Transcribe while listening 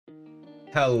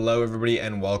Hello everybody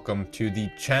and welcome to the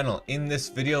channel. In this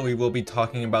video we will be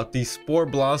talking about the Spore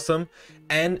Blossom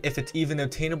and if it's even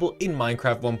obtainable in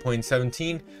Minecraft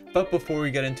 1.17. But before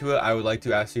we get into it, I would like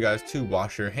to ask you guys to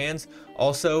wash your hands.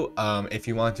 Also, if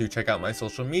you want to check out my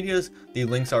social medias, the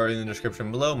links are in the description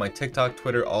below, my TikTok,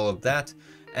 Twitter, all of that.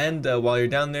 And while you're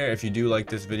down there, if you do like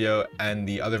this video and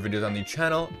the other videos on the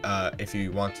channel, if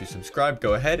you want to subscribe,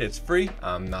 go ahead, it's free.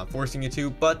 I'm not forcing you to,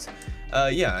 but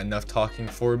yeah, enough talking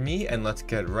for me, and let's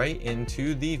get right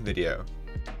into the video.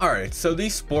 Alright, so the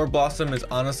Spore Blossom is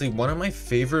honestly one of my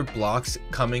favorite blocks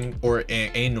coming, or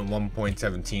in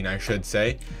 1.17 I should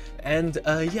say. And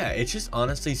yeah, it's just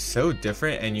honestly so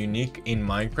different and unique in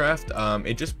Minecraft.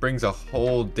 It just brings a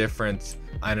whole different,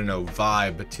 I don't know,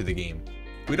 vibe to the game.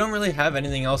 We don't really have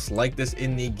anything else like this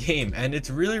in the game, and it's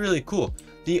really cool.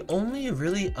 The only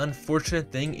really unfortunate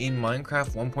thing in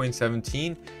Minecraft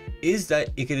 1.17 is that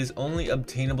it is only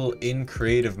obtainable in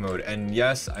creative mode. And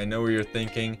yes, I know where you're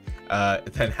thinking,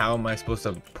 then how am I supposed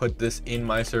to put this in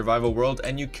my survival world?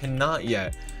 And you cannot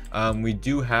yet. We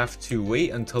do have to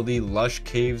wait until the lush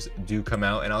caves do come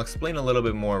out, and I'll explain a little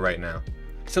bit more right now.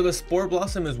 So the Spore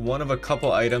Blossom is one of a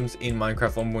couple items in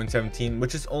Minecraft 1.17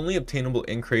 which is only obtainable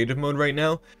in creative mode right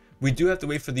now. We do have to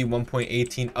wait for the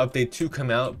 1.18 update to come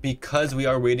out because we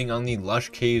are waiting on the lush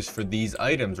caves for these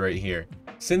items right here.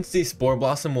 Since the Spore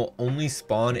Blossom will only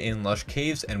spawn in lush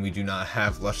caves and we do not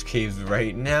have lush caves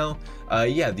right now,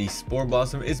 yeah, the Spore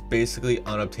Blossom is basically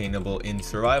unobtainable in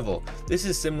survival. This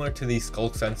is similar to the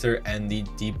Skulk Sensor and the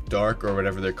Deep Dark, or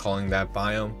whatever they're calling that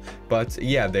biome, but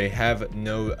yeah, they have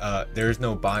no there's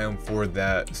no biome for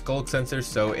that Skulk Sensor,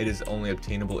 so it is only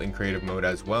obtainable in creative mode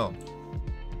as well.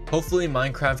 Hopefully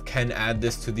Minecraft can add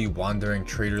this to the Wandering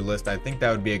Trader list. I think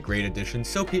that would be a great addition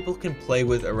so people can play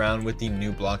around with the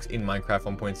new blocks in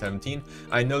Minecraft 1.17.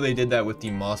 I know they did that with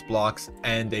the moss blocks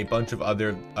and a bunch of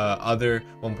other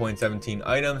 1.17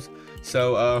 items.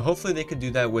 So hopefully they could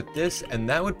do that with this, and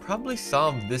that would probably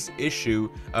solve this issue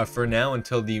for now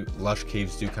until the lush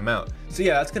caves do come out. So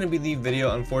yeah, that's going to be the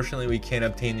video. Unfortunately, we can't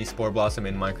obtain the Spore Blossom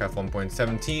in Minecraft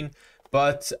 1.17.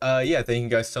 But yeah, thank you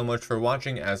guys so much for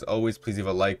watching. As always, please leave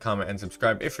a like, comment, and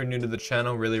subscribe if you're new to the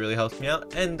channel. Really helps me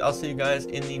out. And I'll see you guys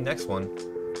in the next one.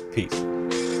 Peace.